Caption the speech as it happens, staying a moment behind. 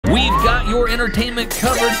your entertainment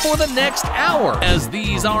covered for the next hour, as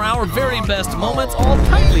these are our very best moments, all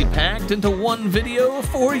tightly packed into one video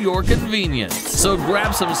for your convenience. So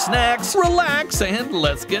grab some snacks, relax, and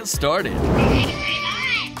let's get started.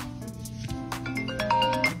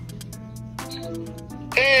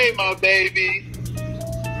 Hey, my baby.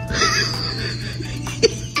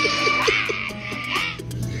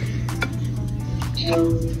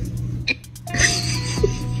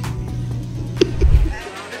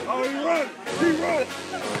 Oh, he run! He run!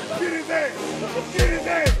 Get his ass! Get his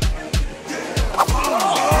ass!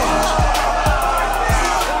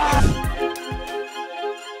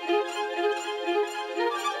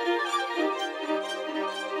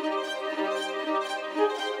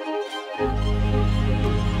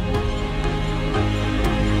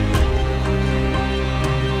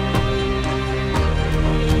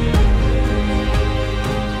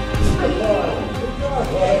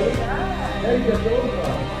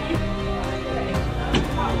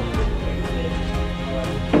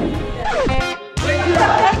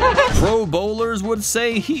 Pro bowlers would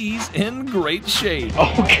say he's in great shape.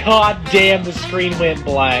 Oh god damn, the screen went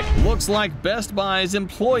black. Looks like Best Buy's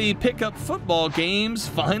employee pickup football games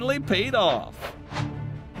finally paid off.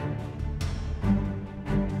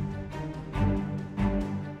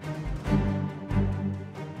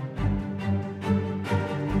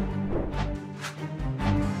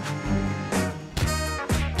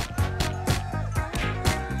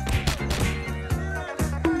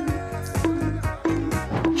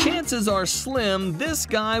 Chances are slim this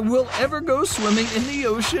guy will ever go swimming in the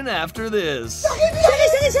ocean after this.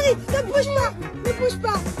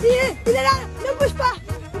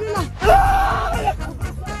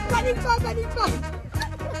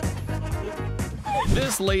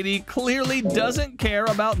 This lady clearly doesn't care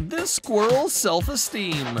about this squirrel's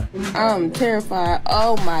self-esteem. I'm terrified.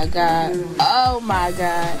 Oh my god. Oh my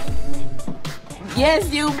god.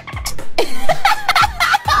 Yes, you.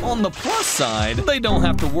 On the plus side, they don't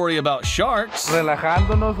have to worry about sharks.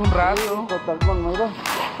 Relajándonos un rato.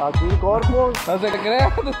 Aquí, corpo. No se crea,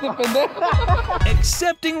 este pendejo.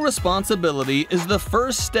 Accepting responsibility is the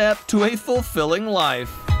first step to a fulfilling life.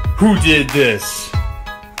 Who did this?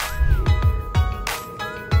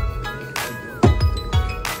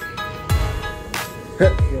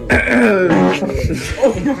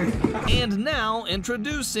 And now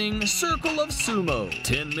introducing Circle of Sumo.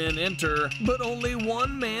 10 men enter, but only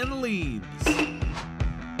 1 man leads.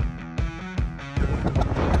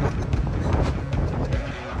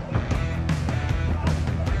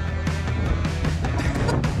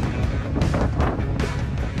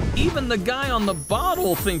 Even the guy on the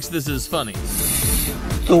bottle thinks this is funny.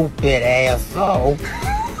 Stupid asshole.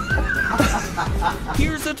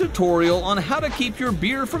 Here's a tutorial on how to keep your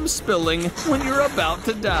beer from spilling when you're about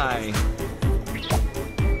to die.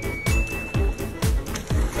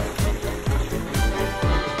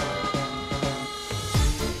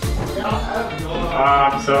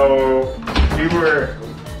 So we were,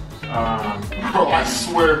 Bro, I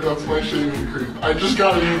swear that's my shaving cream. I just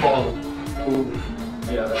got a new bottle.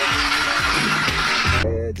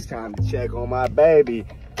 It's time to check on my baby.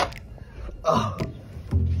 Oh.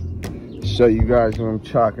 Show you guys what I'm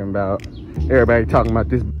talking about. Everybody talking about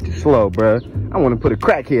this slow, bruh. I want to put a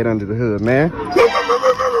crackhead under the hood, man.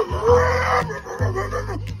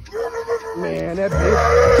 Man, that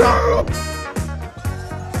bitch.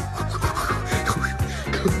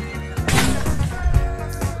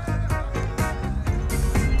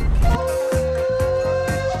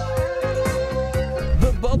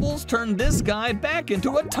 The bubbles turned this guy back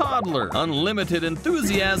into a toddler. Unlimited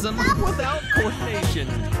enthusiasm without coordination.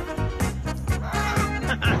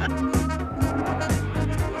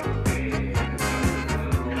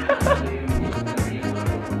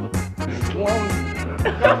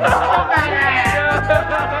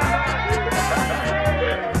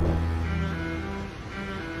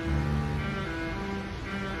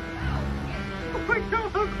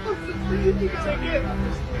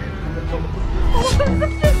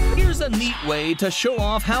 Here's a neat way to show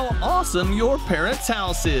off how awesome your parents'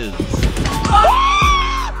 house is.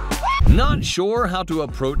 Not sure how to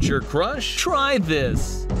approach your crush? Try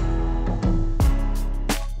this.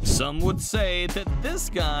 Some would say that this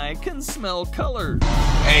guy can smell colors.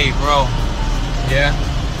 Hey, bro. Yeah?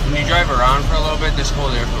 When you drive around for a little bit, this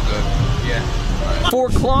cold air feel good. Yeah. Right. For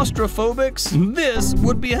claustrophobics, this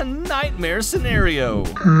would be a nightmare scenario.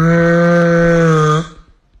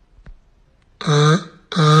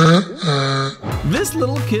 This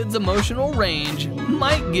little kid's emotional range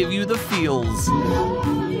might give you the feels.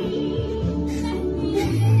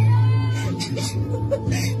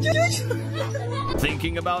 Think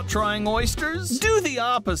Thinking about trying oysters? Do the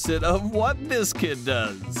opposite of what this kid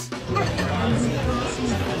does.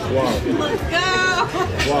 Wow.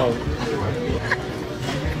 Wow.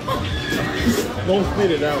 Don't spit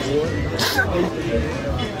it out, boy.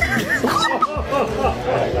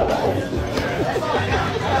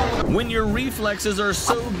 When your reflexes are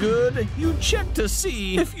so good, you check to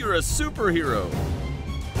see if you're a superhero.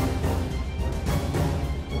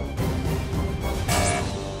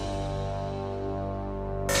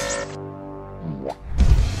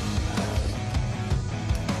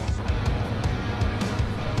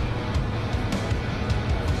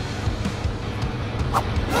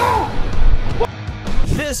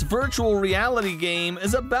 This virtual reality game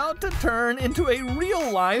is about to turn into a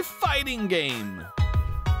real-life fighting game.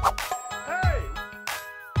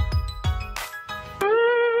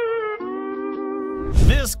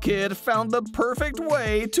 This kid found the perfect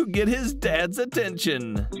way to get his dad's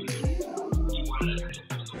attention.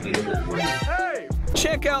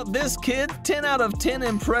 Check out this kid's 10 out of 10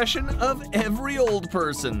 impression of every old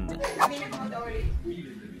person.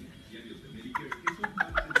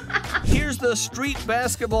 Here's the street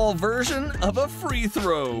basketball version of a free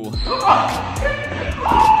throw.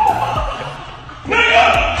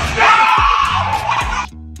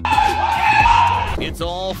 It's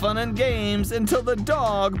all fun and games until the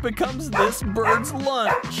dog becomes this bird's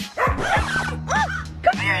lunch.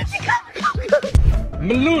 Come here, come.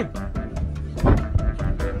 Malun.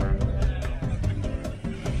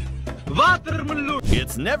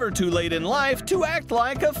 It's never too late in life to act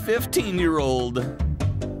like a 15-year-old.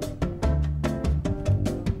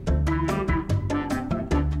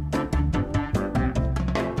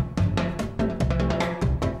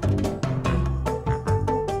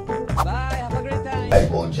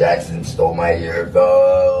 Michael Jackson stole my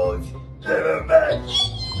earphones. Give them back.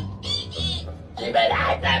 Give it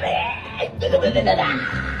out to me.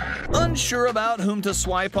 Unsure about whom to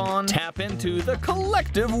swipe on? Tap into the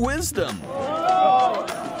collective wisdom.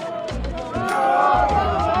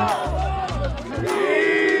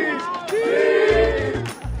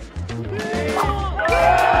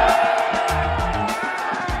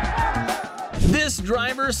 This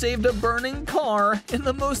driver saved a burning car in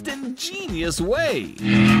the most ingenious way.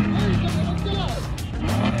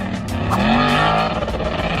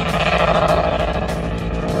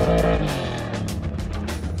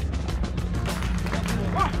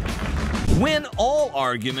 Win all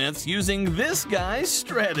arguments using this guy's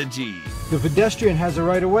strategy. The pedestrian has a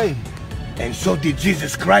right of way. And so did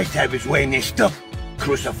Jesus Christ have his way, and they still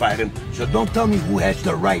crucified him. So don't tell me who has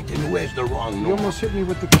the right and who has the wrong. No. You almost hit me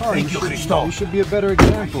with the car. Thank you, Christo. You should be a better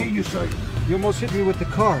example. I see you, sir. You almost hit me with the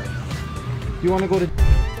car. You want to go to...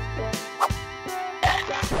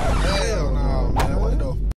 Hell no, man. What the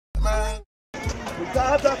f, man?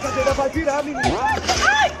 Cuidado, a cadeira vai virar, menino.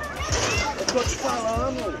 Eu tô te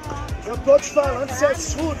falando. Eu tô te falando, você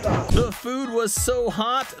surda. The food was so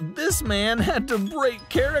hot, this man had to break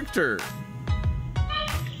character.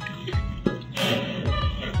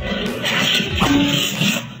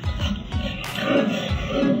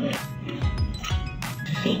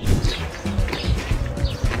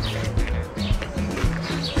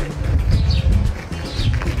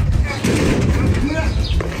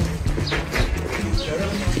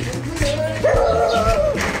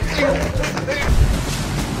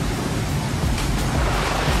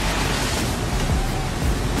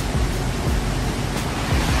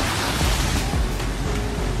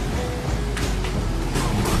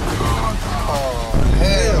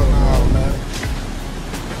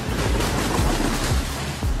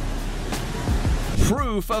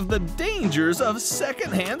 Proof of the dangers of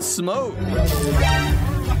secondhand smoke.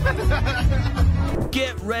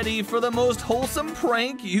 Get ready for the most wholesome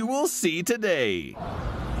prank you will see today.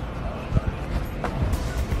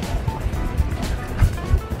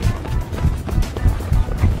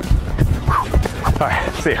 All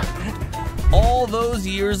right, see ya. All those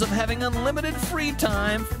years of having unlimited free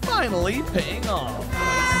time finally paying off.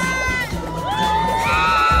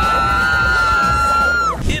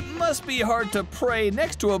 It must be hard to pray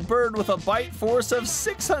next to a bird with a bite force of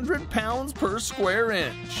 600 pounds per square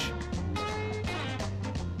inch.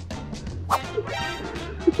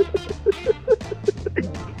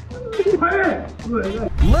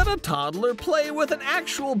 Let a toddler play with an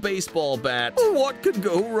actual baseball bat. What could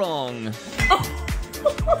go wrong?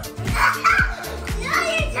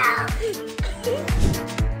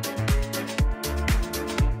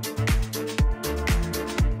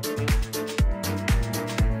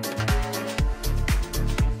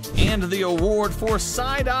 And the award for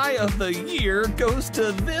Side Eye of the Year goes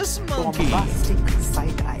to this monkey. Bombastic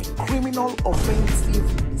side eye, criminal,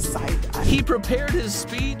 offensive, He prepared his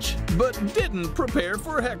speech, but didn't prepare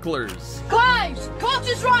for hecklers. Guys, Coach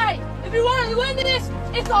is right. If you want to win this,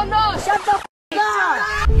 it's on us. Shut the f***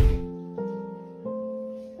 up.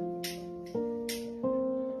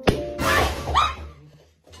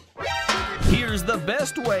 Here's the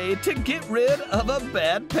best way to get rid of a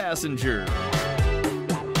bad passenger.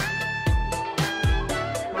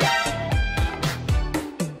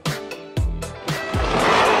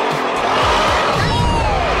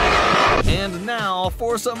 And now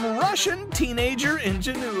for some Russian teenager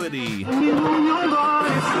ingenuity.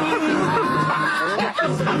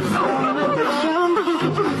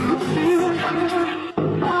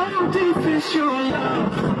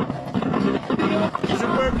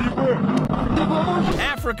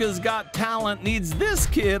 Africa's Got Talent needs this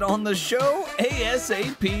kid on the show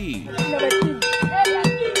ASAP.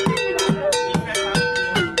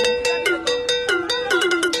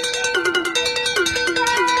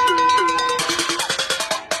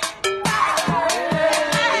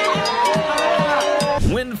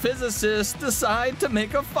 When physicists decide to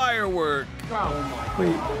make a firework.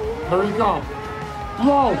 Wait, here we go.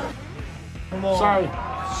 Blow. Come on. Sorry.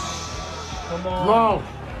 Come on. Blow.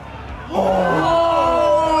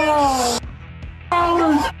 Oh!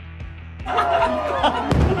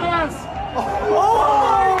 Yes! Oh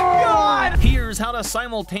my God! Here's how to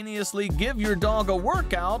simultaneously give your dog a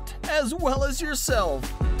workout as well as yourself.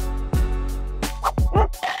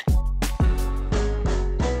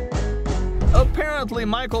 Apparently,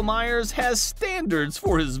 Michael Myers has standards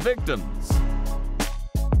for his victims.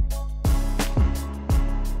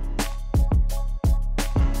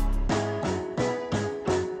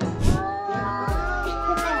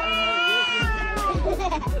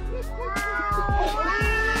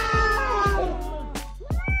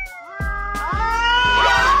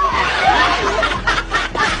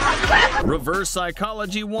 Reverse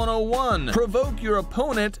Psychology 101. Provoke your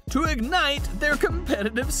opponent to ignite their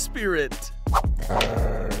competitive spirit.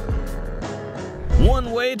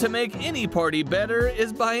 One way to make any party better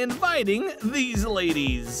is by inviting these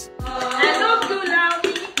ladies. I love you, love.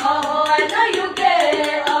 Oh, I know you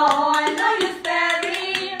care. Oh, I know you spare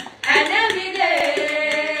me. And every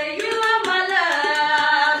day, you are my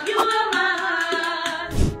love. You are my heart.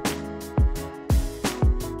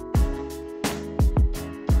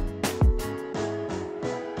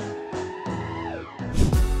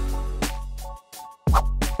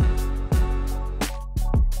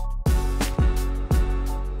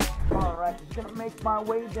 Alright, just gonna make my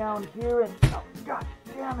way down here and... Oh, God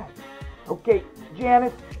damn it. Okay,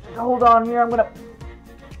 Janice, just hold on here. I'm gonna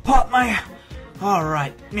pop my...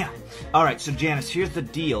 Alright, yeah. Alright, so Janice, here's the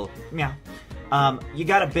deal. Yeah. You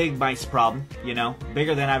got a big mice problem, you know?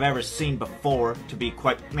 Bigger than I've ever seen before, to be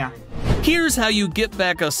quite... Yeah. Here's how you get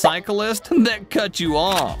back a cyclist that cut you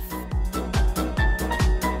off.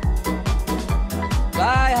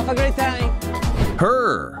 Bye, have a great time.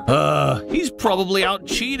 Her. He's probably out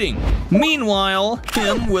cheating. Meanwhile,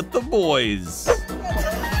 him with the boys.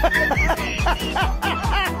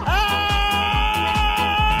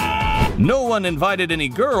 No one invited any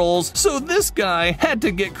girls, so this guy had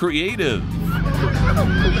to get creative.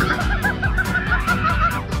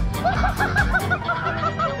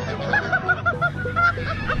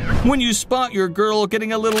 When you spot your girl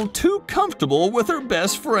getting a little too comfortable with her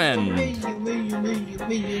best friend.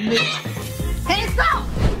 Hey, stop!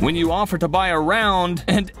 When you offer to buy a round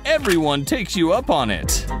and everyone takes you up on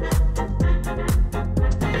it.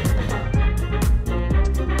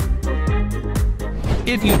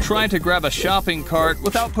 If you try to grab a shopping cart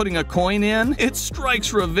without putting a coin in, it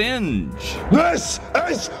strikes revenge. This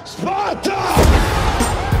is Sparta!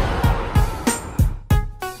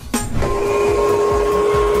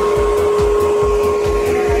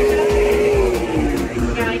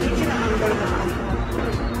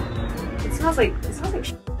 It smells like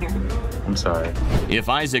here. I'm sorry. If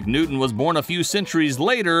Isaac Newton was born a few centuries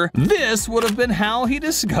later, this would have been how he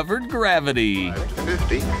discovered gravity.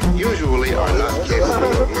 50 usually are not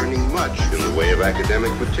capable of learning much in the way of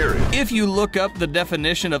academic material. If you look up the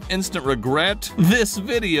definition of instant regret, this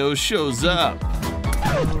video shows up.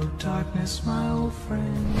 Oh, darkness, my old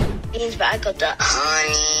friend. Means, but I got the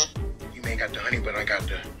honey. You may got the honey, but I got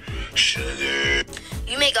the sugar.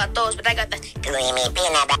 You may got those, but I got the creamy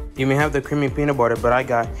peanut butter. You may have the creamy peanut butter, but I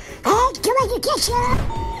got... Oh, do I get ketchup?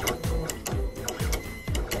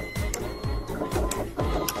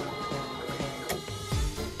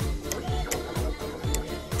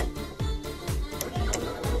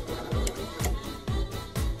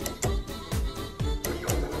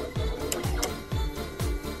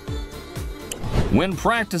 When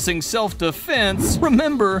practicing self-defense,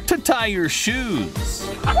 remember to tie your shoes.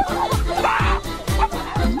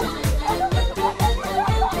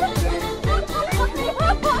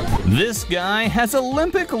 This guy has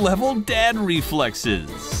Olympic-level dad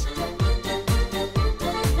reflexes.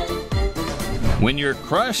 When your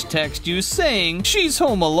crush texts you saying she's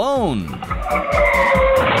home alone.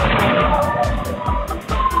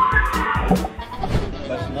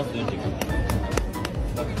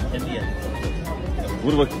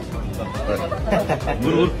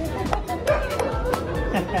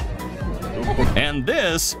 And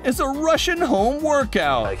this is a Russian home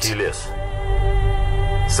workout. Ахиллес.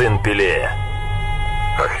 Сын Пелея.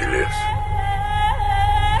 Ахиллес.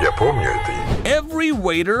 Я помню это имя. Every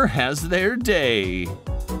waiter has their day.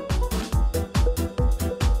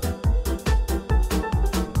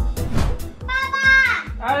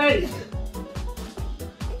 Hey!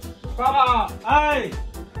 Papa! Hey!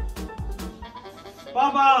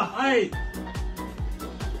 Papa! Hey!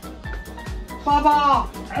 Papa!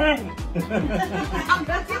 Hey!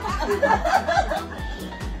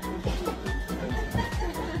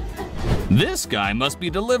 This guy must be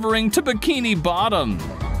delivering to Bikini Bottom.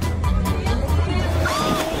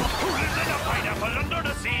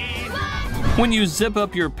 When you zip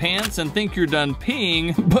up your pants and think you're done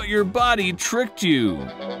peeing, but your body tricked you.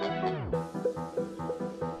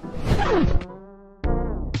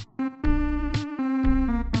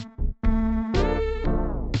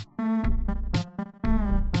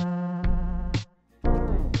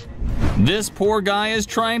 This poor guy is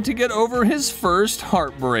trying to get over his first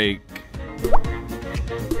heartbreak.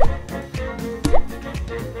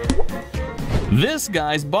 This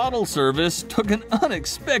guy's bottle service took an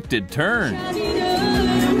unexpected turn.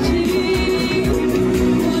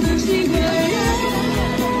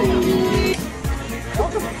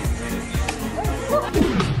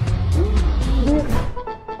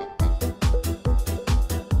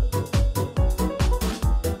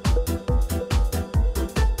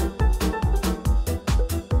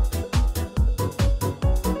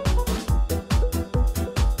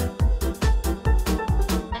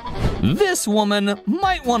 This woman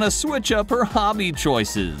might want to switch up her hobby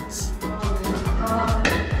choices.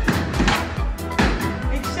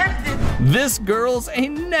 This girl's a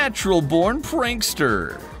natural-born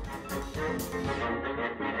prankster.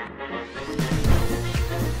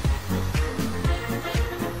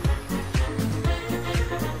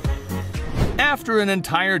 After an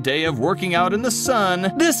entire day of working out in the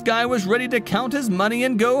sun, this guy was ready to count his money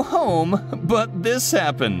and go home, but this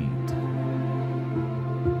happened.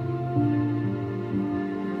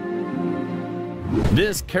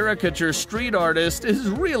 This caricature street artist is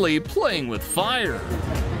really playing with fire.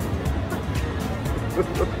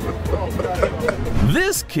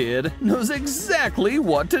 This kid knows exactly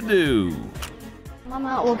what to do. 妈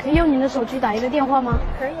妈，我可以用你的手机打一个电话吗？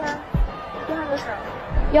可以啊，电话多少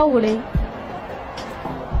？150。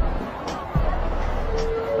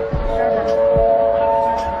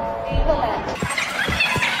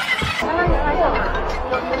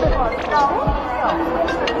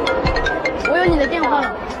我有你的电话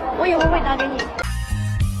了，我以后会打给你。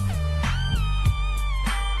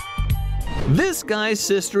 This guy's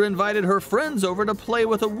sister invited her friends over to play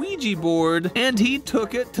with a Ouija board, and he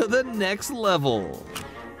took it to the next level.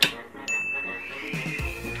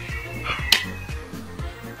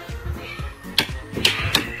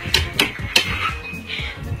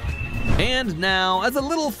 And now, as a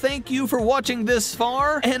little thank you for watching this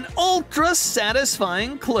far, an ultra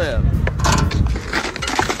satisfying clip.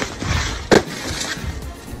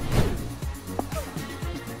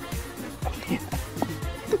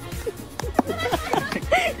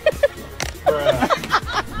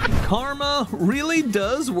 Karma really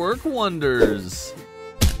does work wonders.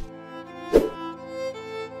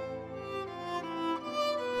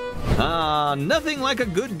 Ah, nothing like a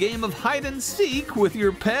good game of hide and seek with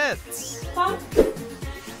your pets.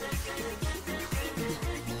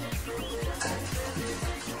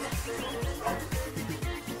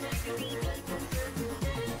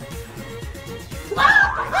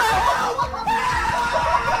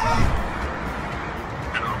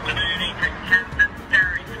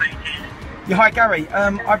 Yeah, hi Gary,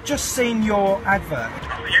 I've just seen your advert.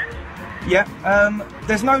 Yeah,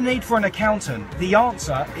 there's no need for an accountant. The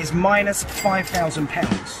answer is minus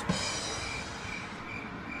 £5,000.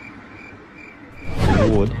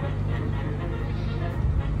 Lord.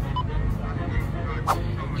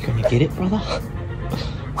 You gonna get it, brother?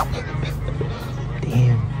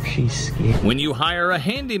 Damn, she's scared. When you hire a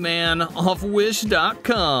handyman off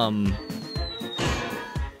Wish.com.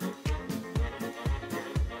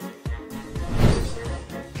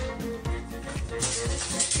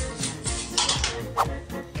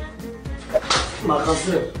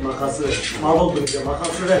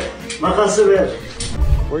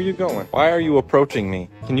 Where are you going? Why are you approaching me?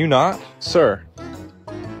 Can you not? Sir,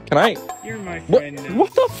 can I? You're my friend now.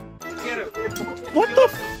 What the f? What the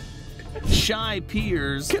f? Shy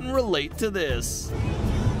peers can relate to this.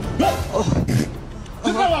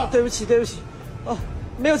 对不起，对不起。哦，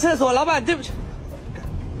没有厕所，老板，对不起。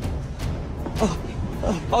哦，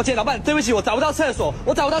抱歉，老板，对不起，我找不到厕所，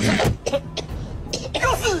我找不到厕所。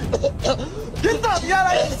又是，你到底要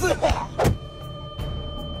来几次？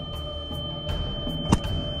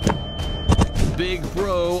 Big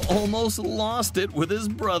Bro almost lost it with his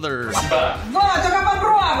brother.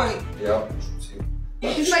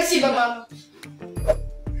 Спасибо, мама.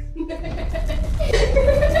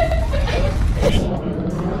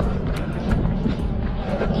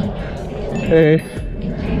 Hey,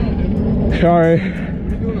 sorry.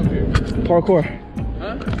 Parkour.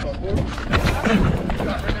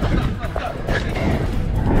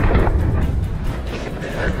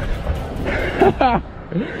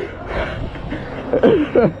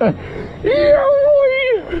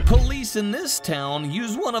 Police in this town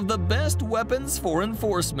use one of the best weapons for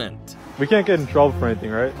enforcement. We can't get in trouble for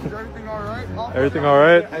anything, right? Is everything all right? Everything all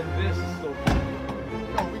right?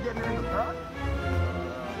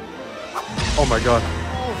 Oh my god.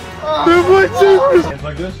 Hands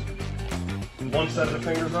like this. One set of the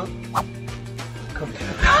fingers up.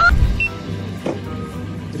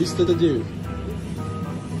 309.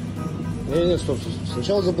 Не, стоп.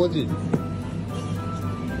 Сначала заплатить.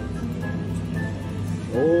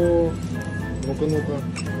 О, ну-ка, ну-ка.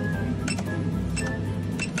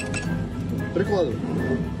 Прикладывай.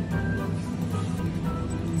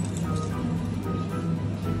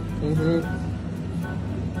 Угу.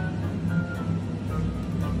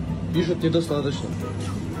 Пишут недостаточно.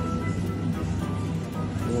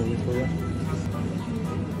 О, нихуя.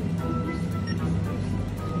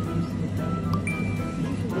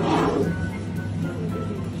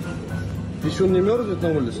 Еще он не мерзнет на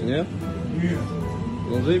улице, нет? Нет.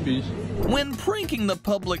 Ну заебись. When pranking the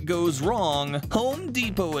public goes wrong, Home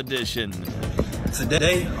Depot edition.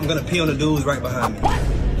 Today, I'm gonna pee on the dudes right behind me.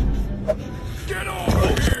 Get over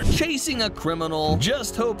here! Chasing a criminal,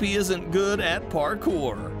 just hope he isn't good at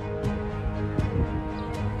parkour.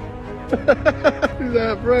 He's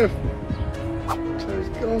out of breath. He's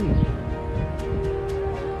gone.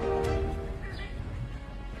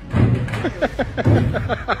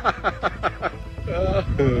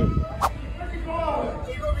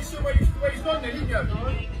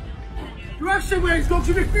 You have seen where he's gone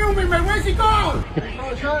to be filming, man. Where's he gone?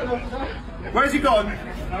 Where's he gone?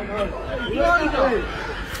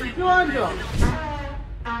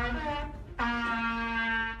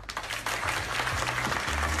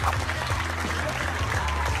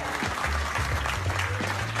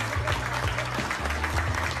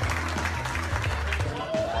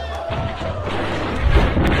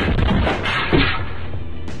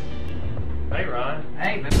 Hey, Ron.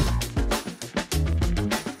 Hey, man.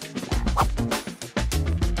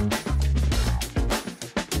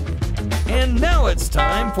 And now it's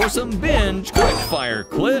time for some binge quickfire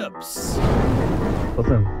clips.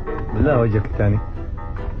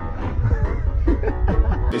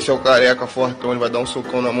 Esse é o careca fortão, ele vai dar um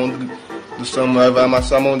socão na mão do Samuel e vai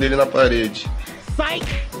amassar a mão dele na parede.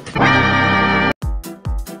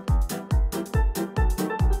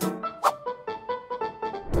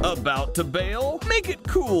 About to bail? Make it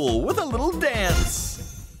cool with a little dance.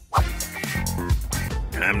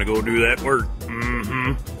 Time to go do that work.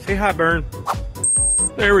 Say hi, Burn.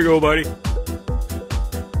 There we go, buddy.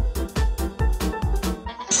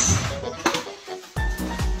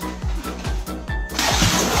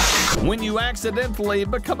 When you accidentally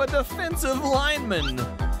become a defensive lineman.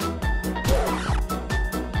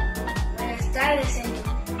 Buenas tardes, señor.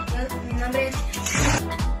 Mi nombre es...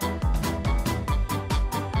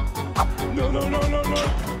 No.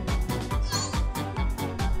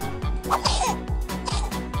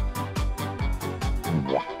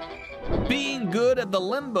 Being good at the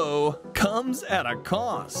limbo comes at a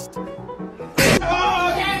cost.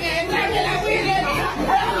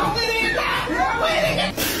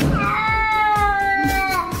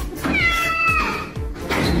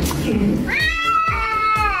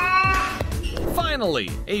 Finally,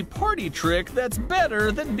 a party trick that's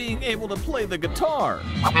better than being able to play the guitar.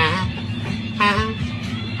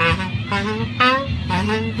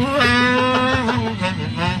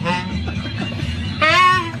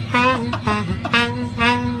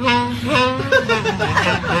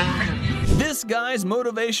 This guy's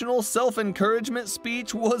motivational self-encouragement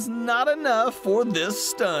speech was not enough for this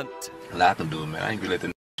stunt. Laugh and do it, man. I ain't gonna let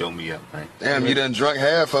them Show me up, man. Damn, you done drunk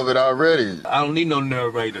half of it already. I don't need no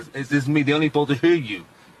narrators. It's just me. They only supposed to hear you.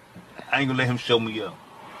 I ain't gonna let him show me up.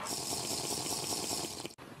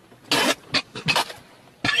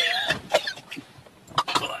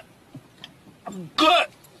 Good.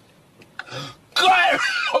 Good.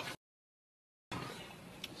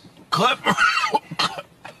 Good.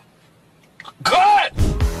 Good.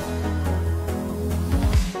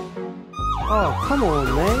 Oh, come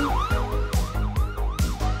on, man.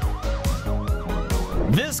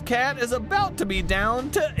 This cat is about to be down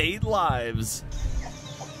to 8 lives.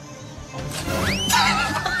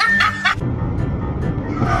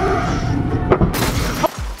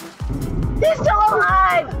 He's still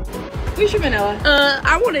alive! Where's your vanilla?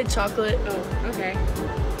 I wanted chocolate. Oh, okay.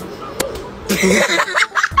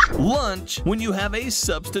 Lunch when you have a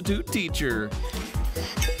substitute teacher.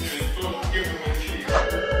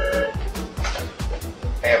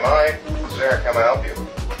 Hey, Mike. Sarah, come and help you.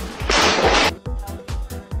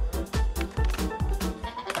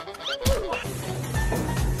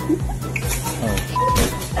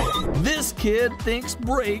 This kid thinks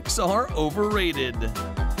brakes are overrated.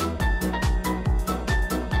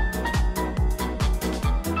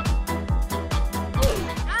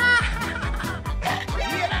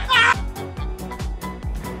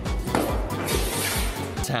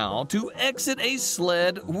 How to exit a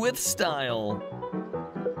sled with style.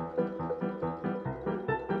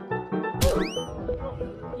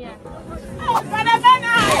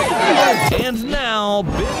 And now,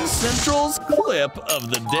 Ben Central's clip of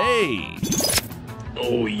the day.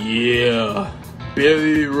 Oh yeah,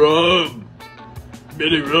 Billy Rub.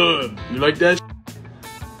 Billy Rub. You like that?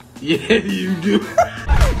 Yeah, you do.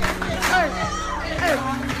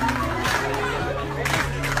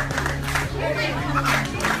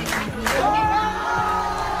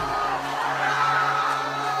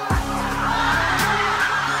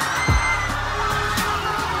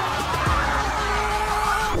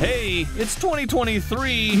 Hey, it's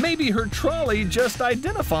 2023. Maybe her trolley just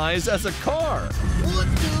identifies as a car. What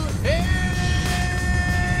the hell?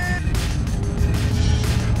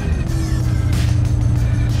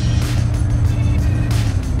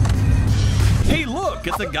 Hey, look,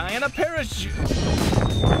 it's a guy in a parachute.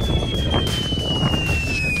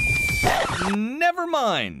 Never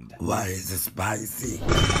mind. Why is it spicy?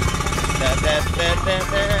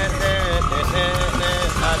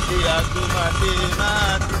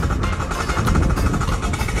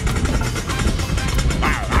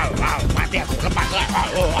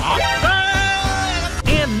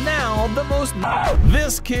 And now the most.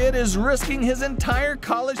 This kid is risking his entire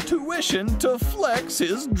college tuition to flex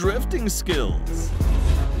his drifting skills.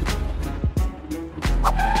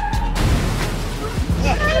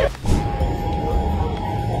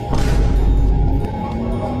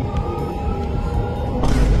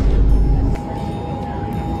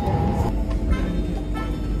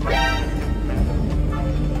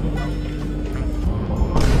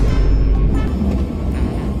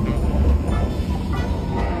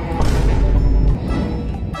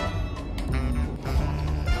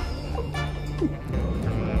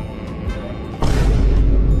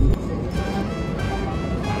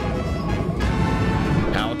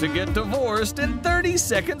 To get divorced in 30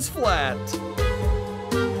 seconds flat.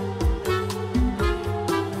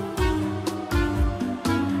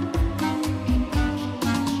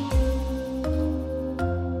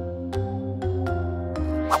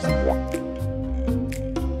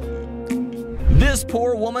 This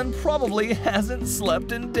poor woman probably hasn't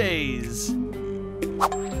slept in days.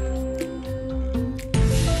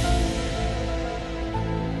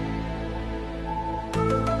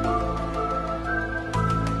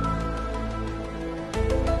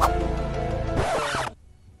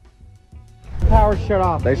 Power shut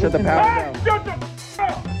off. They shut the power down. Shut the f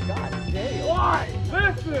up! God damn. Why?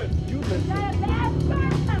 Listen! You listen. You got a bad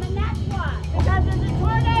storm coming, that's why. Because there's a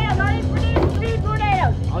tornado. I already produced 3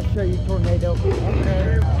 tornadoes. I'll show you tornado.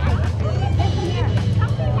 Okay. Listen here.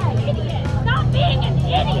 Stop being an idiot. Stop being an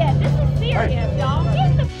idiot. This is serious, y'all. Get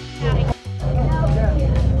the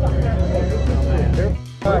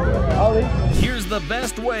out of here. Here's the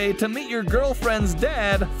best way to meet your girlfriend's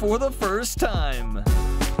dad for the first time.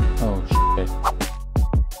 Oh, shit.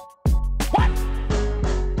 What?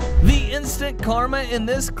 The instant karma in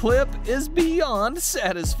this clip is beyond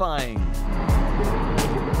satisfying.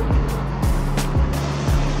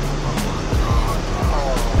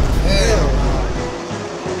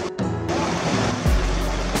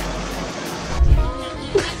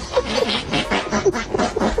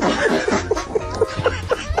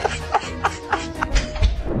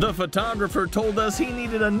 The photographer told us he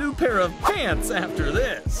needed a new pair of pants after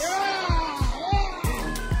this.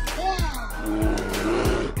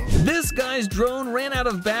 This guy's drone ran out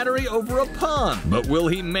of battery over a pond, but will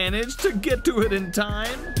he manage to get to it in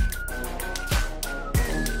time?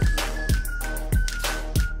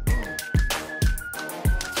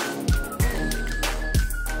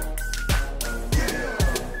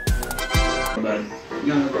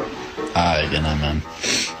 Ganun man.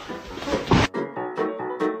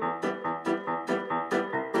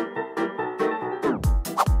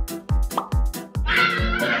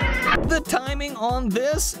 The timing on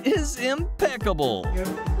this is impeccable.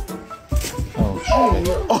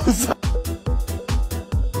 Oh,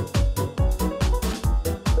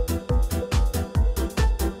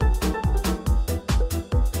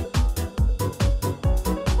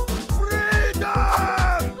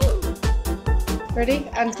 Ready?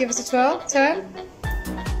 And give us a 12. Turn.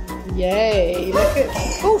 Yay. Look at.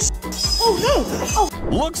 Oh, oh no. Oh.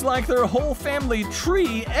 Looks like their whole family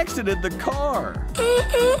tree exited the car.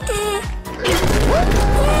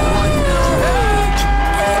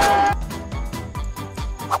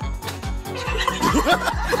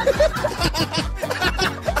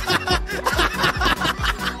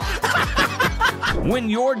 When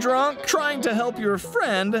you're drunk, trying to help your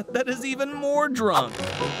friend that is even more drunk.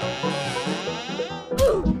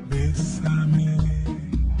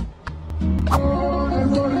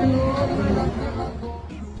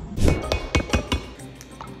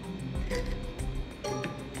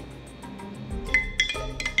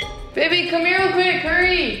 Baby, come here real quick,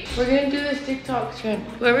 hurry! We're gonna do this TikTok trend.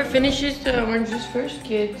 Whoever finishes the orange juice first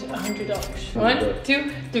gets $100. 1,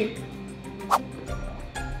 2, 3.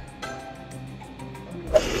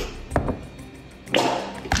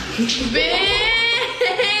 Babe!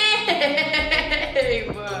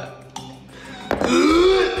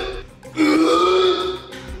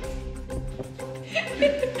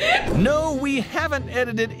 No, we haven't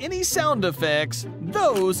edited any sound effects.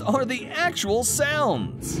 Those are the actual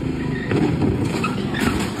sounds.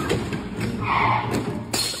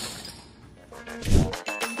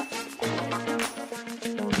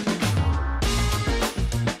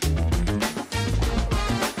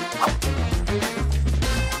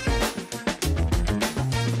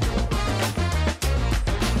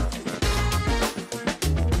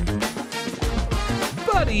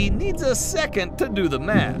 Buddy needs a second to do the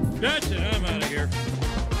math. That's it, I'm out of here.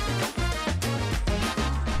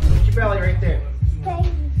 Put your belly right there.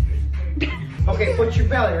 Okay, put your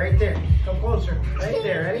belly right there. Come closer. Right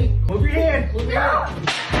there, ready? Move your hand. Move your hand.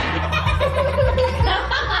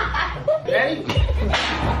 Ready?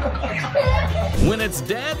 When it's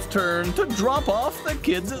Dad's turn to drop off the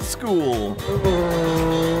kids at school.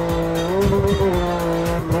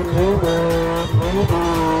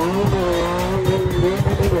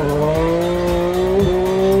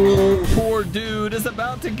 Poor dude is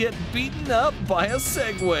about to get beaten up by a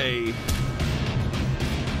Segway.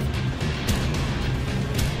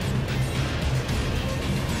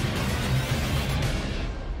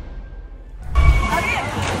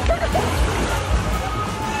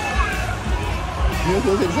 Meu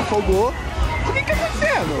Deus, ele se afogou. O que que tá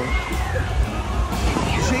acontecendo?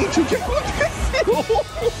 Gente, o que aconteceu?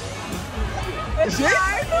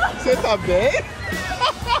 Gente, você tá bem?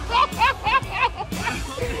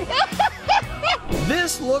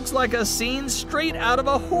 This looks like a scene straight out of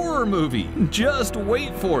a horror movie. Just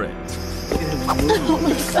wait for it. Oh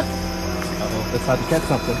my God. Uh-oh, let's try to catch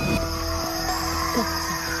something.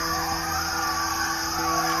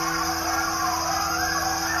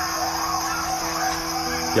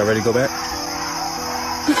 Y'all ready to go back?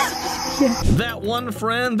 Yeah. That one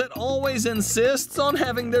friend that always insists on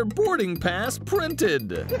having their boarding pass printed.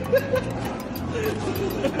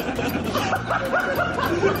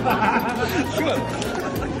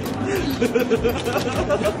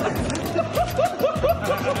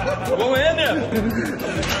 Gå in there.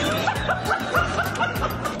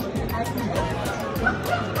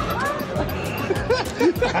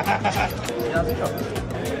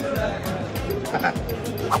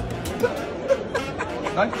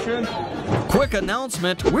 Quick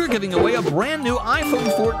announcement, we're giving away a brand new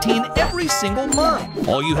iPhone 14 every single month.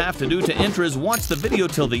 All you have to do to enter is watch the video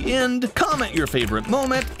till the end, comment your favorite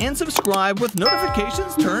moment, and subscribe with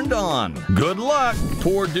notifications turned on. Good luck!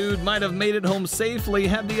 Poor dude might have made it home safely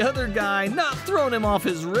had the other guy not thrown him off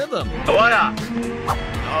his rhythm. What?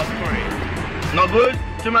 Oh, sorry. No good?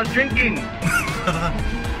 Too much drinking.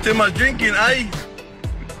 Too much drinking, eh?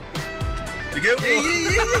 You get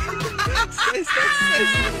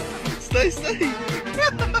Stay.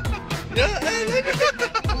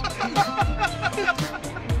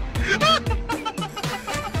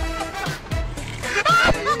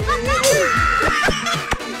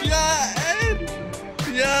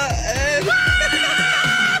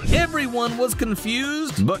 Every Everyone was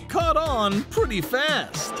confused, but caught on pretty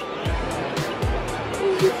fast.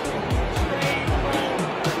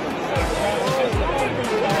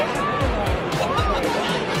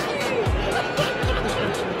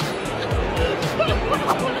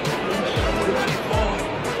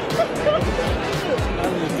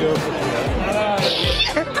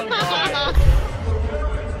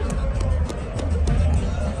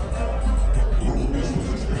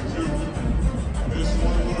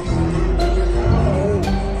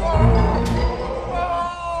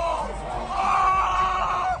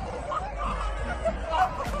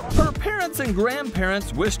 And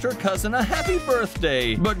grandparents wished her cousin a happy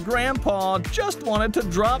birthday, but Grandpa just wanted to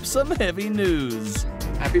drop some heavy news.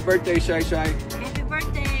 Happy birthday, Shay Shay. Happy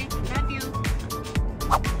birthday. Love you.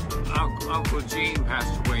 Uncle Gene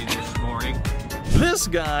passed away this morning. This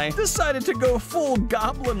guy decided to go full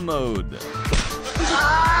goblin mode.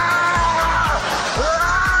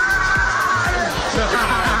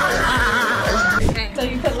 Okay. So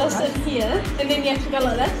you put lots in here, and then you have to go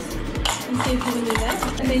like this. And see if you can do that.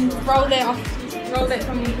 And then roll that off. Roll that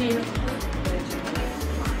from your hand.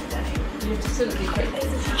 You have to sit at the quick.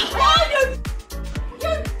 Oh,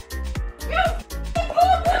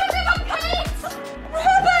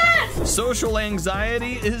 you Social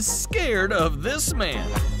anxiety is scared of this man.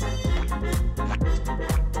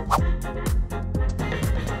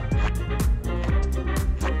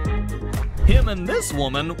 Him and this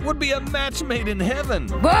woman would be a match made in heaven.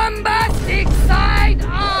 Bombastic side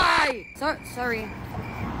eye! Sorry.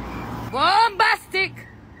 Bombastic!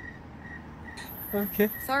 Okay.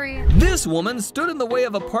 Sorry. This woman stood in the way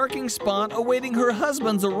of a parking spot awaiting her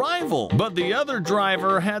husband's arrival, but the other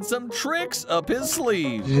driver had some tricks up his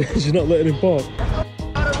sleeve. She's not letting him park.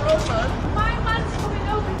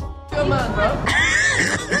 Good man, bro.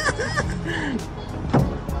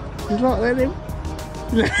 She's not letting him.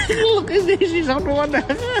 Look at this, she's on the one.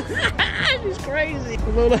 She's crazy.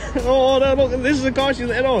 Oh no, look, this is the car she's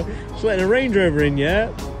letting on. She's letting a Range Rover in, yeah?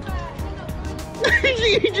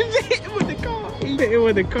 You just hit him with the car. He hit him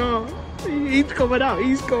with the car. He's coming out,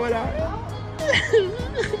 he's coming out.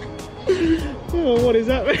 Oh, what is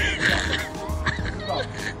that?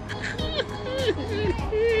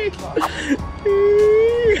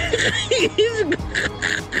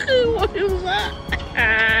 What is that?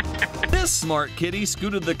 This smart kitty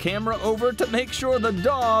scooted the camera over to make sure the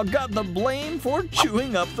dog got the blame for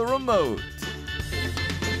chewing up the remote.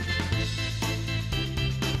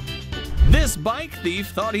 This bike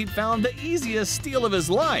thief thought he'd found the easiest steal of his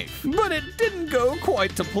life, but it didn't go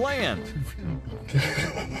quite to plan.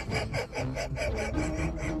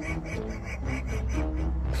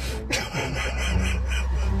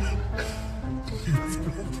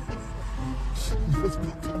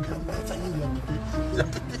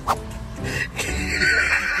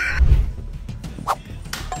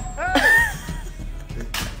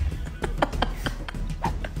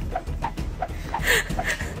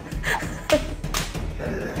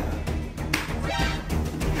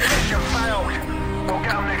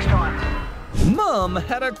 Mom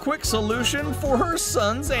had a quick solution for her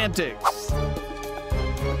son's antics.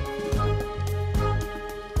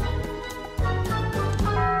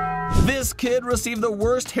 This kid received the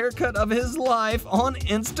worst haircut of his life on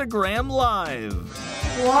Instagram Live.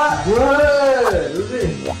 What? What?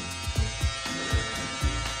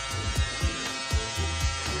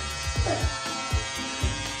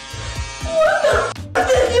 What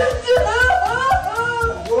did you do?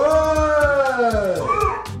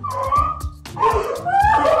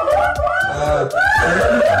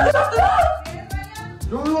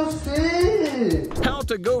 How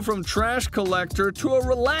to go from trash collector to a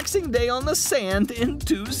relaxing day on the sand in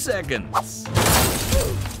 2 seconds.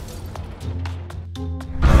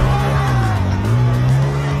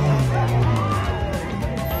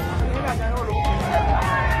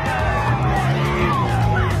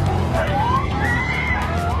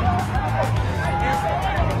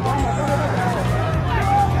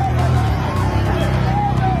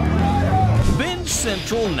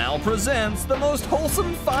 Central now presents the most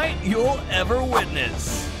wholesome fight you'll ever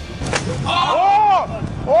witness. Oh!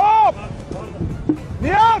 Oh!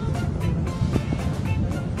 Yeah!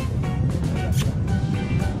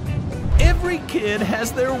 Every kid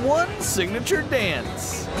has their one signature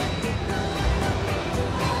dance.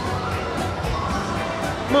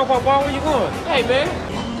 No, Papa, where you going? Hey, man.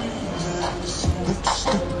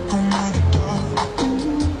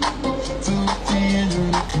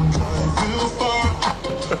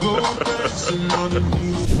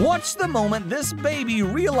 Watch the moment this baby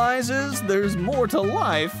realizes there's more to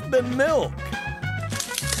life than milk.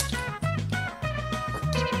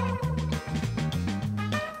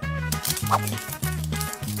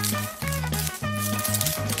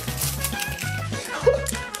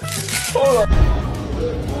 Oh,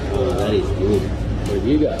 that is good. What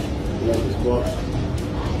you got? You like this box?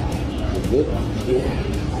 It's good? Yeah.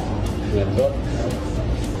 You like that?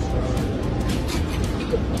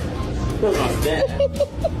 Not like that.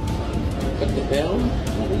 What the hell?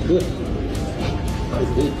 That's good.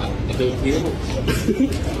 That's good. Don't feel it.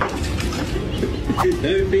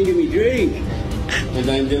 Everything give me drink. And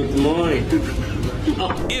I'm doing mine.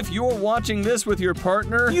 If you're watching this with your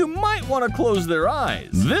partner, you might want to close their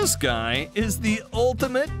eyes. This guy is the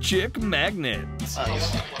ultimate chick magnet. 1,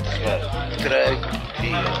 2, 3,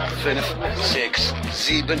 4, 5, 6,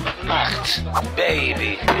 7, 8.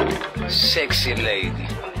 Baby. Sexy lady.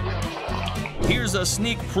 Here's a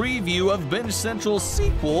sneak preview of Binge Central's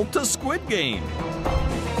sequel to Squid Game.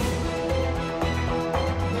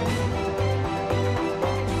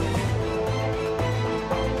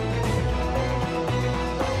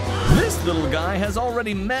 This little guy has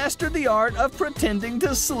already mastered the art of pretending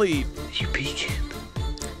to sleep. You peeking?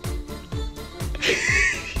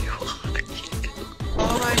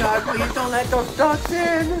 Oh my God, please don't let those ducks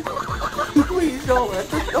in. Please don't let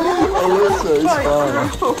the ducks in. Alyssa,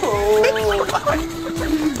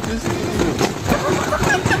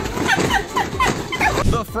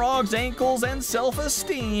 it's The frog's ankles and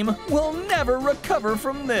self-esteem will never recover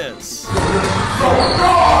from this. Oh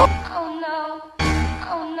no. Oh no.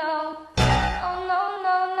 Oh no,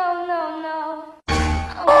 no, no, no,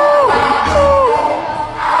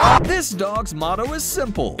 no. This dog's motto is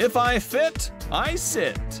simple. If I fit, I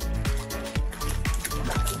sit.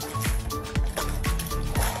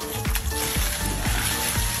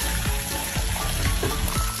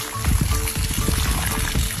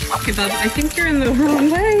 Okay, Bob, I think you're in the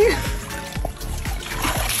wrong way.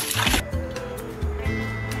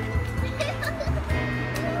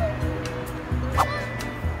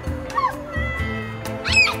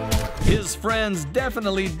 His friends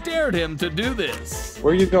definitely dared him to do this.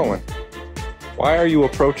 Where are you going? Why are you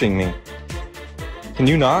approaching me? Can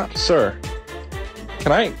you not? Sir,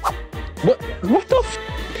 can I? What the f?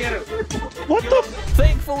 What the f?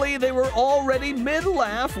 Thankfully, they were already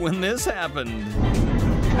mid-laugh when this happened.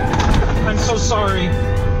 I'm so sorry.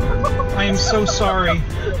 I am so sorry.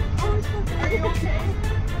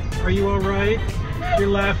 Are you alright? You're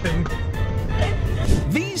laughing.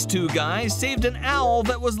 These two guys saved an owl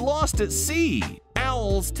that was lost at sea.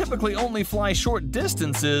 Owls typically only fly short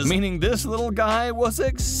distances, meaning this little guy was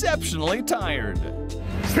exceptionally tired.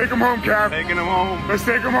 Let's take him home, Cav. Taking him home. Let's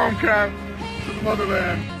take him home, Cav. To the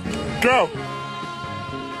motherland. Go.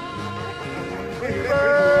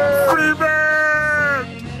 Free bird.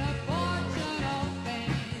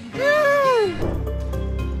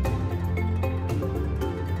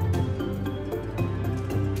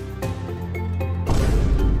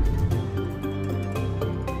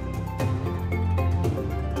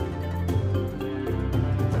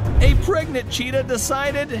 A pregnant cheetah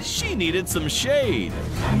decided she needed some shade.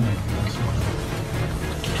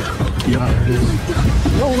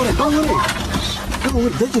 Don't worry.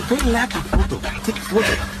 There's a very natural photo. Take a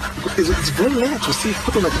photo. It's very natural. See a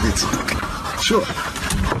photo like this. Sure.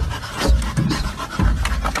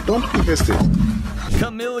 Don't be invested.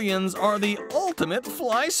 Chameleons are the ultimate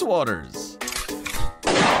fly swatters.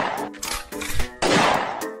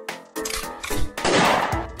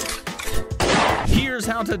 Here's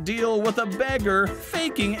how to deal with a beggar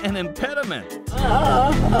faking an impediment.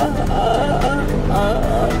 No.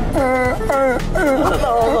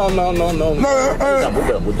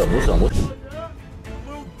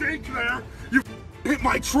 Little daycare, you hit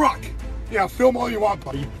my truck. Yeah, film all you want,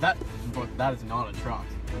 buddy. That is not a truck.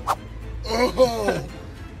 Oh.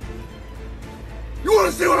 You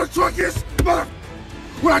want to see what a truck is, mother?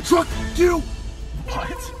 When I truck you?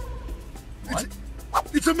 What?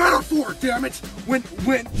 It's a metaphor, damn it.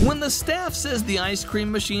 When the staff says the ice cream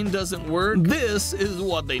machine doesn't work, this is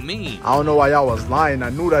what they mean. I don't know why y'all was lying. I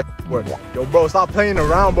knew that worked. Yo, bro, stop playing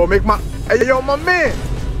around, bro. Make my... Hey, yo, my man.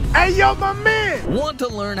 Hey, yo, my man. Want to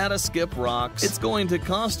learn how to skip rocks? It's going to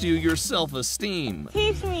cost you your self-esteem.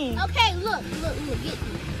 Teach me. Okay, look, get me. This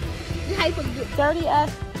is how you supposed to do it. Dirty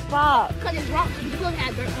ass rock. Because it's rocks, you supposed to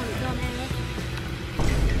have dirt on it, dumbass.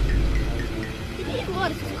 Did you go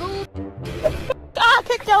to school? I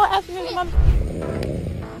kicked your ass in the mom.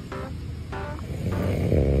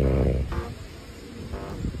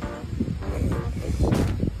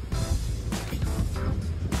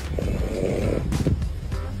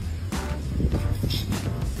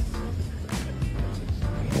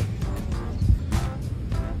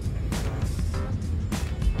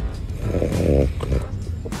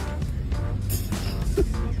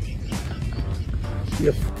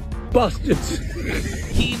 You bastards.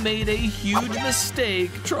 He made a huge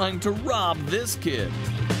mistake trying to rob this kid.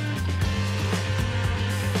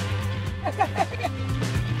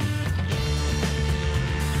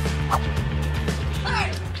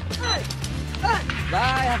 Bye,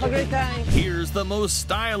 have a great time. Here's the most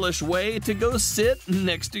stylish way to go sit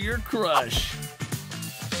next to your crush.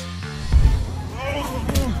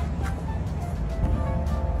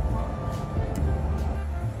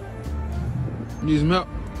 Need some help?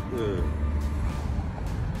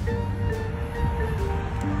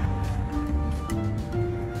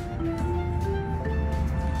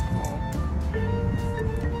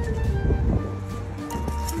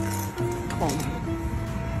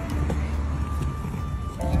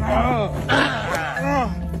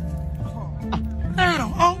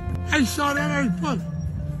 Adam, oh, hey, saw that ain't funny.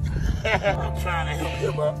 I'm trying to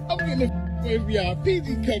help him up. I'm getting the VIP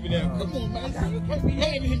coming out. Come on, man. You can't be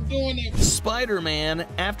having him doing that. Spider-Man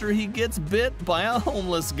after he gets bit by a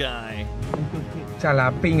homeless guy.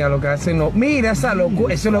 La pinga lo que hacen. Mira esa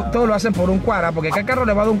locura. Eso todo lo hacen por un cuara. Porque cada carro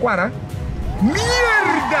le va de un cuara.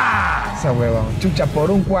 ¡Mierda! Esa hueva. Chucha,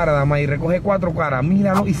 por un cuara, dama. Y recoge 4 cuaras.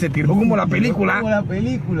 Míralo. Y se tiró como la película. Como la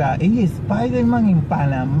película. Es Spider-Man en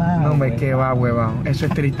Panamá. No me que va, hueva. Eso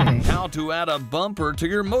es triste. How to add a bumper to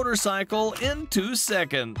your motorcycle in 2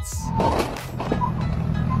 seconds.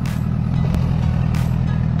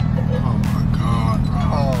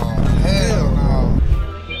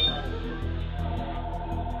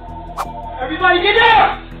 Everybody get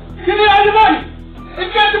down! Give me all your money!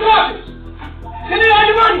 Let's get the buckets! Give me all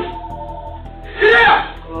your money! Get down!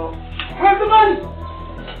 Where's the money?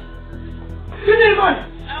 Give me the money!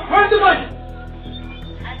 Where's the money?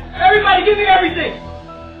 Everybody give me everything!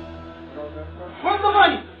 Where's the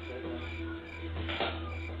money?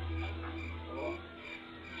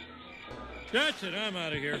 That's it, I'm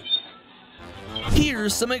out of here.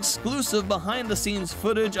 Here's some exclusive behind-the-scenes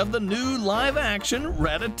footage of the new live-action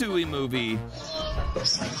Ratatouille movie.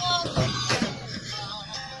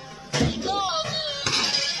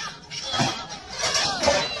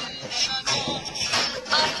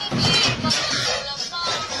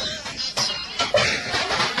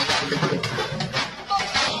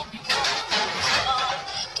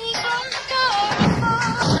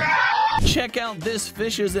 Check out this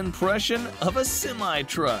fish's impression of a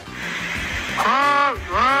semi-truck.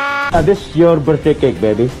 This is your birthday cake,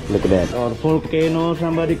 baby. Look at that. Or volcano,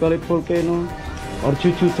 somebody call it volcano. Or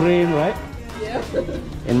choo-choo train, right? Yeah.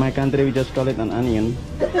 In my country, we just call it an onion.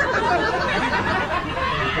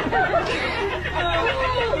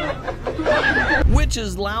 Which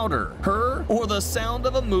is louder, her or the sound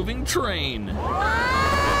of a moving train?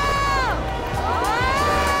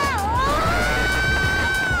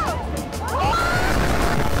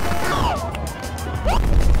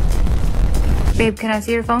 Babe, can I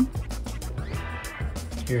see your phone?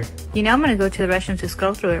 Here. You know I'm gonna go to the restroom to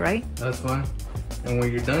scroll through it, right? That's fine. And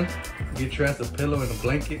when you're done, get your ass a pillow and a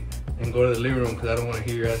blanket and go to the living room because I don't want to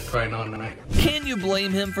hear your ass crying all night. Can you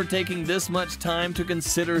blame him for taking this much time to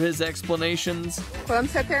consider his explanations? Quando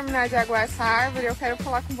você terminar de aguar essa árvore, eu quero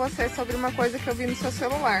falar com você sobre uma coisa que eu vi no seu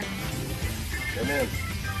celular. Beleza.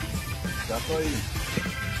 Já tô aí.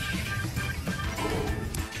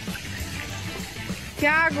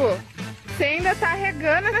 Thiago, você ainda tá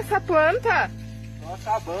regando essa planta? Tô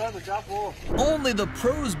acabando, já vou. Only the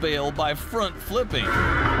pros bail by front flipping.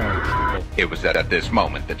 It was at this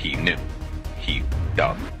moment that he knew. He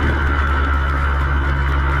up.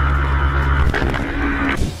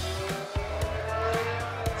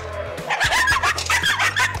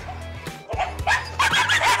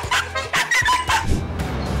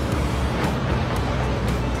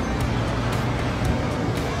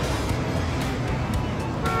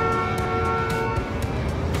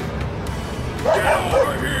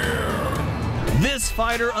 This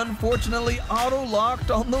fighter unfortunately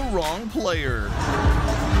auto-locked on the wrong player.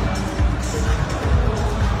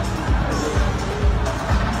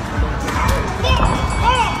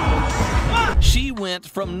 She went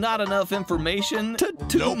from not enough information to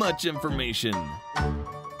too much information.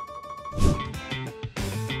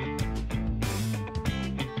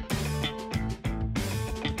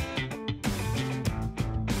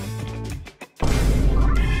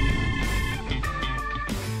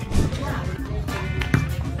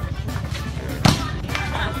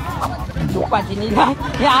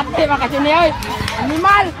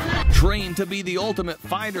 Trained to be the ultimate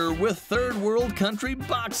fighter with third world country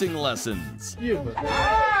boxing lessons.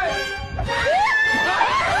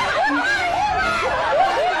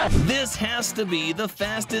 This has to be the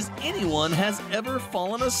fastest anyone has ever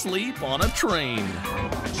fallen asleep on a train.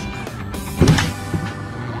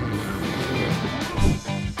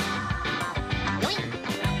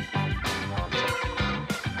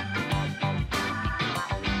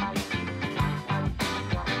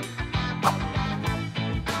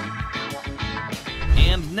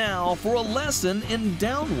 now for a lesson in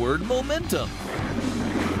downward momentum.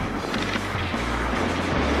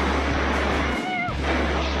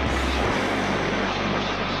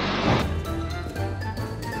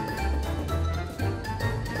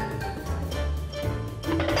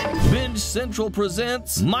 Binge Central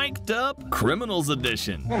presents Mic'd Up Criminals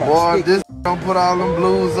Edition. Boy, if this don't put all them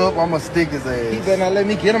blues up, I'ma stick his ass. He better not let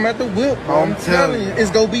me get him at the whip, bro. I'm telling you. It's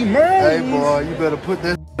gonna be mine. Hey, boy, you better put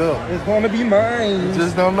that up. It's gonna be mine. You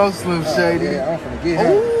just don't know Slim Shady. Yeah, I'm finna get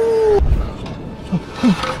him.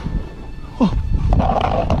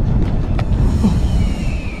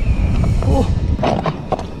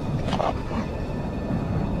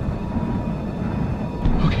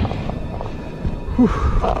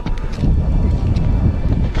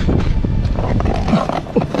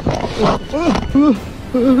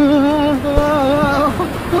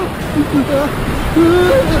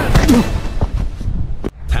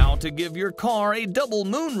 How to give your car a double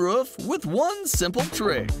moonroof with one simple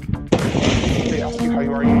trick. They ask you how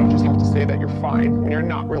you are, you just have to say that you're fine when you're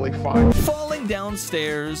not really fine. Falling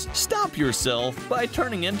downstairs, stop yourself by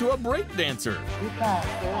turning into a break dancer.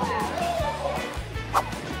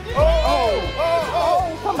 Oh,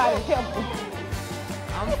 somebody help me.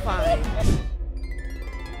 I'm fine.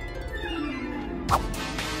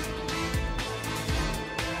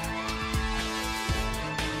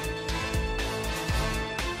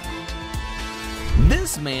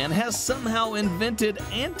 This man has somehow invented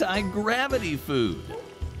anti-gravity food.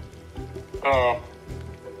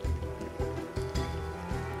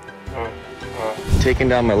 Taking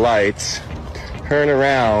down my lights, turn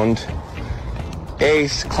around,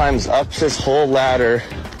 Ace climbs up this whole ladder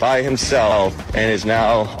by himself and is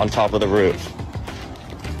now on top of the roof.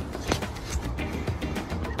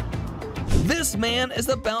 This man is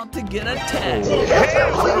about to get attacked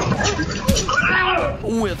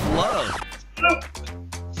with love.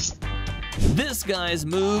 This guy's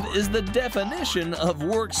move is the definition of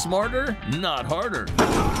work smarter, not harder.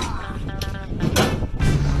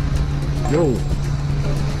 Yo.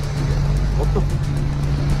 What the?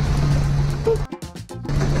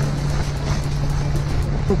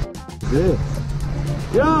 This.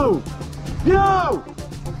 Yo! Yo!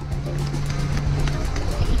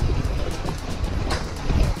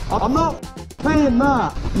 I'm not paying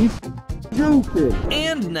that. You joking.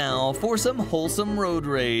 And now for some wholesome road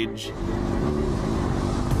rage.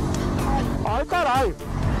 Ay, caray.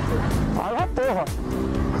 Ay, la porra.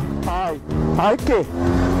 Ay, ay, ¿qué?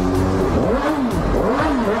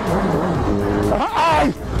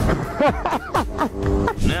 Ay!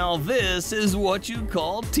 Now this is what you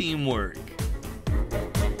call teamwork.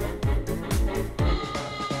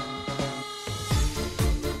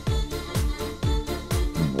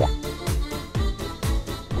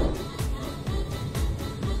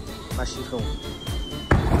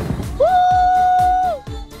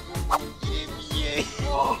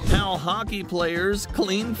 How hockey players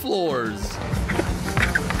clean floors.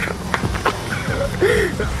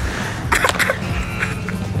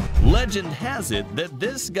 Legend has it that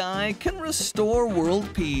this guy can restore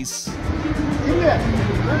world peace.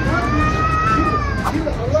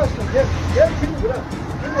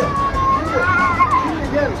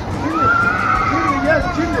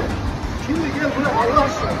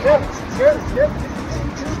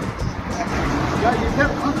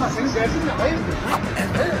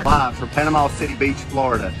 Live from Panama City Beach,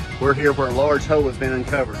 Florida. We're here where a large hole has been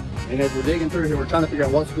uncovered. And as we're digging through here, we're trying to figure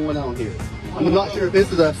out what's going on here. I'm not sure if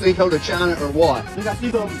this is a sinkhole to China or what. This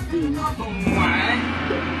is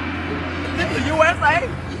the USA!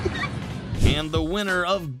 And the winner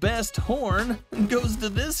of Best Horn goes to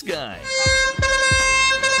this guy.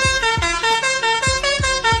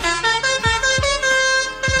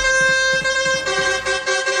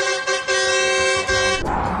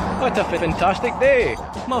 What a fantastic day!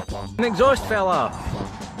 My f***ing exhaust fell off.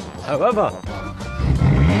 However,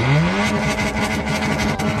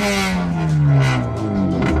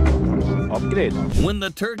 upgrade. When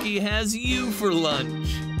the turkey has you for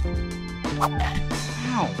lunch.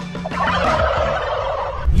 Ow.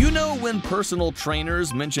 You know when personal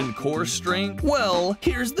trainers mention core strength? Well,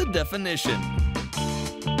 here's the definition.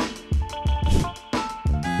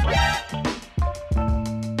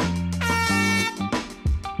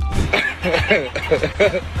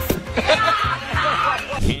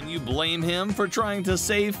 Can you blame him for trying to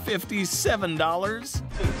save $57?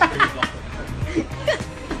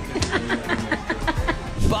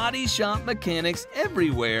 Body shop mechanics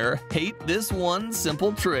everywhere hate this one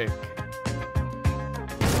simple trick.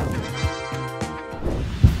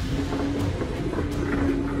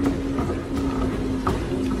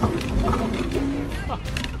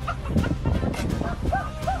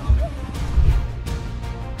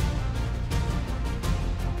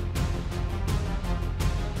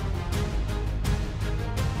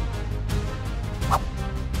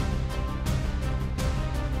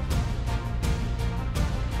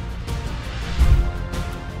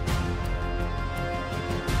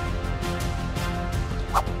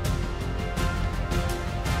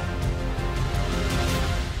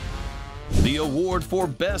 The award for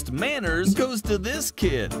best manners goes to this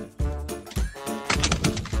kid.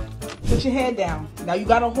 Put your head down. Now you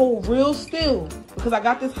gotta hold real still because I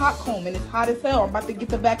got this hot comb and it's hot as hell. I'm about to get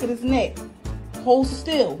the back of his neck. Hold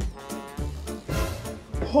still.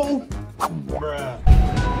 Hold. Bruh.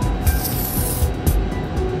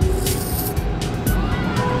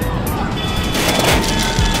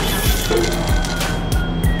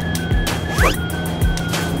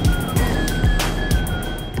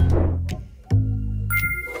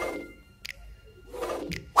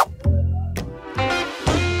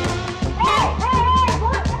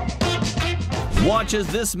 Watch as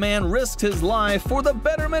this man risks his life for the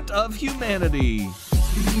betterment of humanity.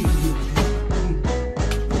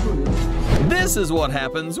 This is what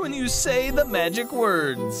happens when you say the magic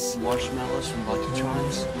words. Marshmallows from Lucky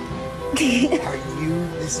Charms? Are you?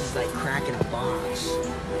 This is like crack in a box.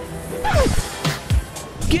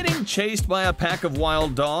 Getting chased by a pack of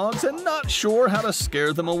wild dogs and not sure how to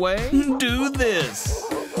scare them away? Do this.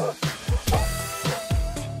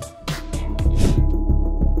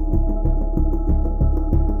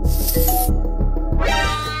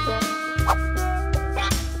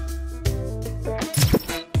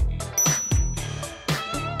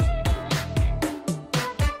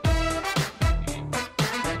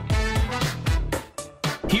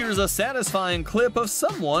 Here's a satisfying clip of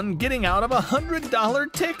someone getting out of a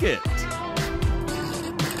 $100 ticket.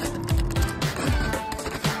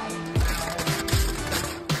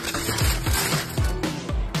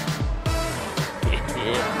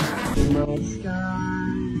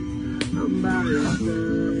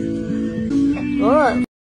 Alright.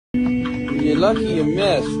 You're lucky you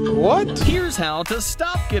missed. What? Here's how to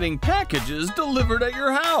stop getting packages delivered at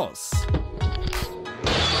your house.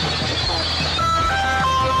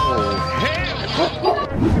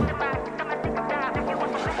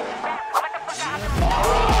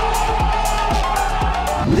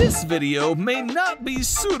 This video may not be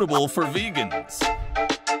suitable for vegans.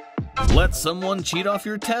 Let someone cheat off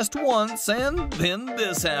your test once and then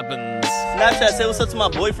this happens. Snapchat, say what's up to my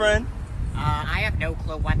boyfriend. I have no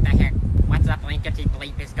clue what the heck, what's up blankety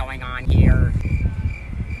bleep is going on here.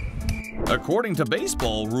 According to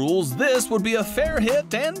baseball rules, this would be a fair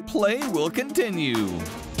hit and play will continue.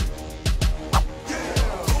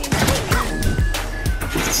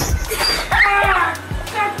 Ah!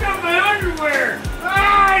 Knocked out my underwear!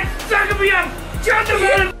 Ah! It's sucking me up! Shut the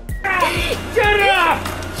mother off! Shut it off!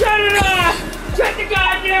 Shut it off! Shut the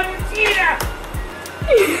goddamn mosquito!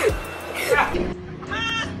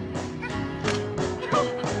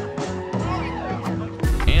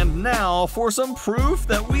 And now for some proof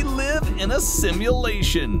that we live in a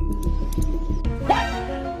simulation.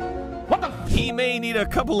 What the? He may need a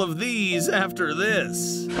couple of these after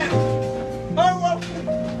this.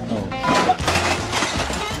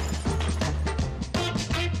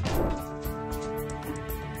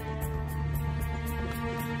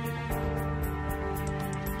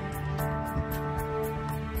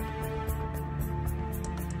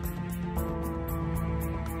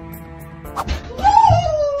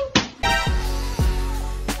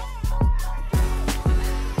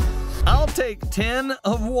 I'll take 10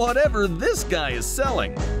 of whatever this guy is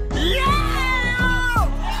selling.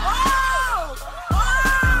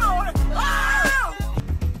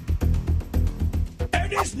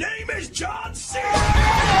 And his name is John C.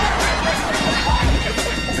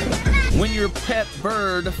 When your pet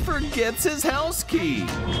bird forgets his house key.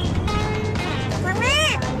 For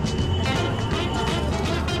me!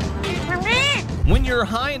 For me! When your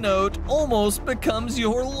high note almost becomes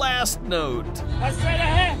your last note. I said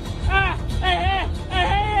ahead!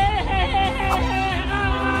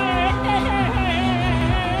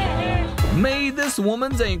 May this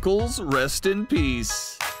woman's ankles rest in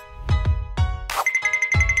peace.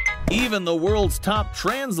 Even the world's top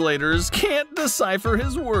translators can't decipher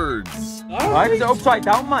his words. Why is it upside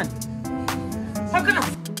down, man? How can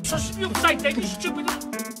I just be upside down, you stupid?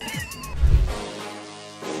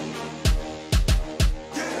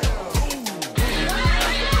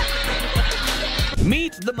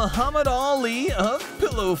 Meet the Muhammad Ali of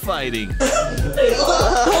pillow fighting.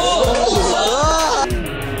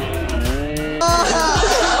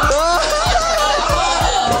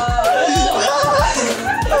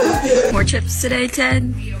 More chips today,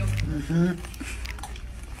 Ted?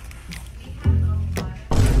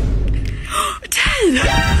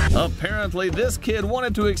 Ted! Apparently, this kid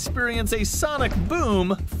wanted to experience a sonic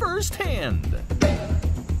boom firsthand.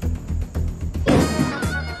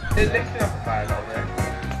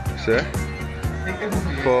 Sir.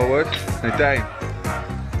 Forward. Now down.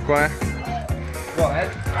 Quiet. Go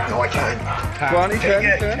ahead. No, I can't. Go on, you can.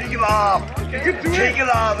 Take it off. You can do Take it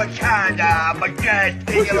off. I can't. I can't.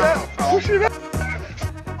 Take it off. Push it up.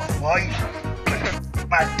 Why?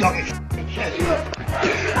 My dog is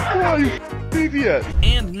Oh, you idiot.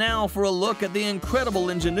 And now for a look at the incredible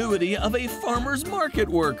ingenuity of a farmer's market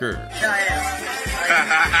worker.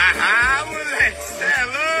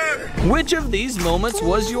 Which of these moments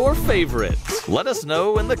was your favorite? Let us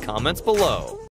know in the comments below.